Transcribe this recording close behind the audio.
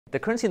The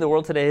currency in the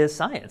world today is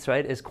science,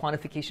 right? Is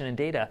quantification and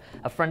data.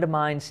 A friend of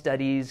mine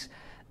studies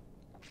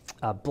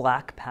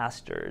black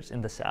pastors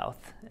in the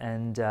South,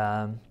 and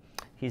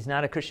he's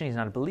not a Christian, he's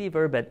not a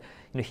believer, but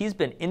he's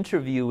been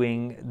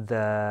interviewing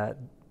the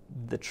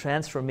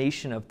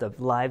transformation of the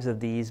lives of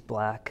these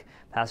black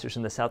pastors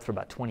in the South for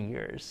about 20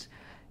 years.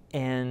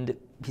 And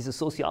he's a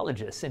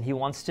sociologist, and he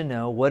wants to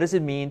know, what does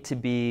it mean to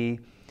be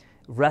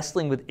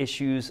wrestling with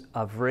issues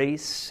of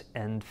race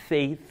and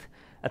faith?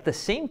 At the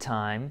same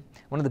time,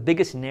 one of the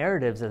biggest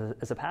narratives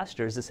as a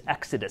pastor is this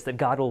exodus, that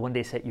God will one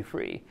day set you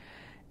free.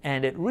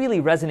 And it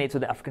really resonates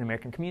with the African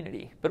American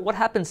community. But what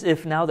happens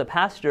if now the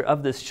pastor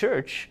of this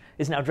church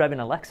is now driving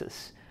a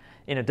Lexus?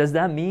 Does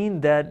that mean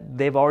that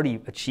they've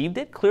already achieved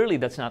it? Clearly,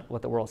 that's not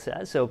what the world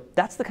says. So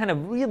that's the kind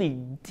of really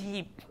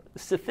deep,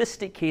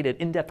 sophisticated,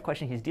 in-depth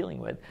question he's dealing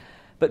with.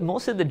 But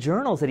most of the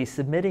journals that he's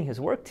submitting his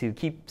work to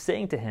keep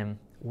saying to him,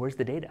 where's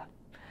the data?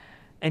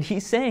 And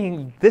he's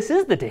saying, this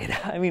is the data.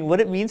 I mean,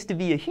 what it means to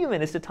be a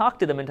human is to talk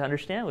to them and to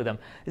understand with them.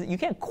 You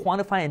can't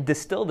quantify and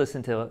distill this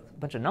into a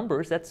bunch of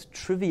numbers. That's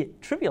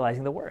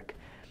trivializing the work.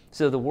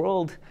 So the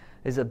world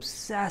is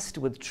obsessed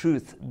with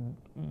truth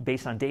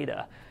based on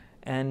data.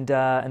 And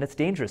that's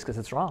dangerous because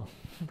it's wrong.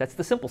 That's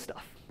the simple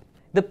stuff.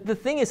 The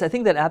thing is, I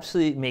think that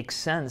absolutely makes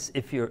sense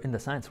if you're in the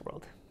science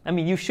world. I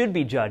mean, you should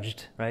be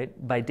judged, right,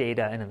 by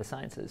data and in the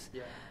sciences.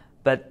 Yeah.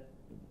 But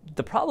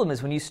the problem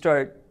is when you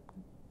start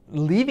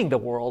leaving the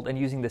world and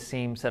using the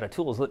same set of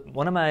tools.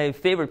 One of my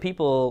favorite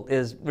people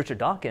is Richard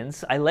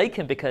Dawkins. I like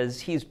him because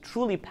he's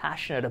truly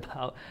passionate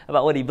about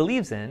what he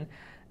believes in.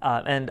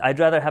 And I'd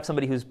rather have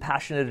somebody who's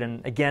passionate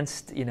and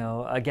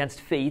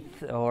against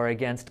faith or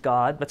against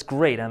God. That's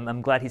great.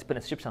 I'm glad he's put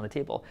his chips on the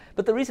table.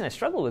 But the reason I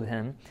struggle with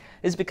him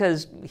is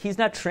because he's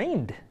not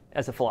trained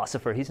as a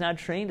philosopher. He's not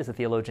trained as a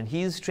theologian.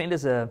 He's trained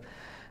as a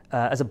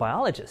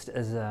biologist,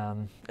 as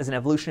an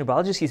evolutionary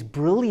biologist. He's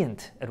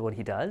brilliant at what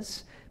he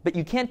does. But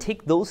you can't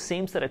take those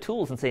same set of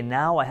tools and say,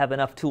 now I have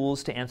enough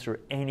tools to answer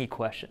any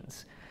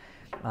questions.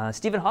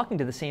 Stephen Hawking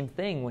did the same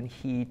thing when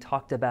he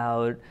talked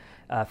about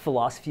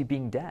philosophy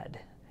being dead.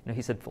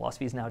 He said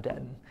philosophy is now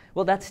dead.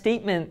 Well, that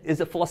statement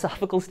is a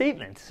philosophical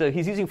statement. So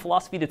he's using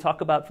philosophy to talk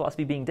about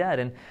philosophy being dead.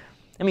 And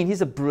I mean,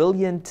 he's a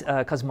brilliant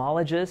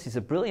cosmologist. He's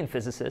a brilliant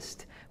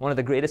physicist, one of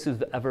the greatest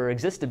who's ever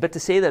existed. But to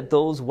say that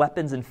those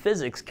weapons in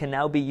physics can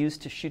now be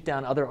used to shoot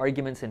down other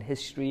arguments in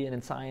history and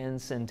in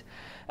science and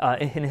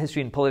in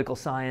history and political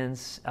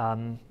science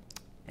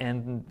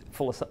and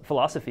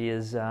philosophy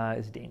is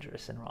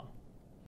dangerous and wrong.